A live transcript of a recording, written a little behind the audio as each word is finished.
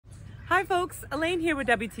Hi folks, Elaine here with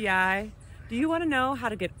WTI. Do you want to know how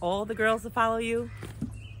to get all the girls to follow you?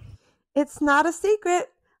 It's not a secret.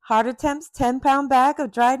 Hatortempt's 10-pound bag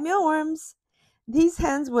of dried mealworms. These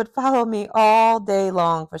hens would follow me all day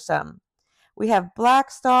long for some. We have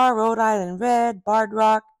Black Star, Rhode Island Red, Barred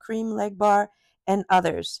Rock, Cream Leg Bar, and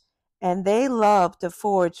others. And they love to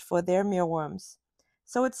forage for their mealworms.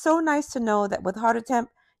 So it's so nice to know that with Hatortempt,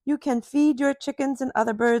 you can feed your chickens and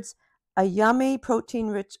other birds a yummy,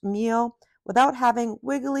 protein-rich meal without having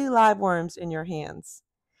wiggly live worms in your hands.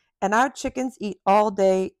 And our chickens eat all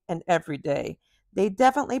day and every day. They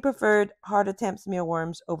definitely preferred Hatortempt's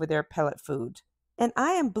mealworms over their pellet food. And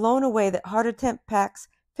I am blown away that Hatortempt packs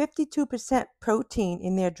 52% protein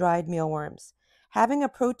in their dried mealworms. Having a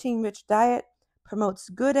protein-rich diet promotes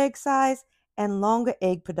good egg size and longer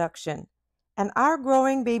egg production. And our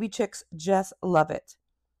growing baby chicks just love it.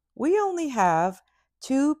 We only have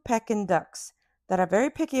 2 Pekin ducks that are very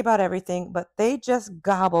picky about everything, but they just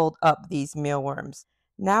gobbled up these mealworms.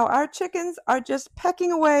 Now our chickens are just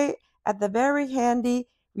pecking away at the very handy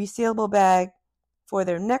resealable bag for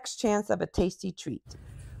their next chance of a tasty treat.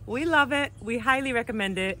 We love it, we highly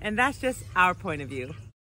recommend it, and that's just our point of view.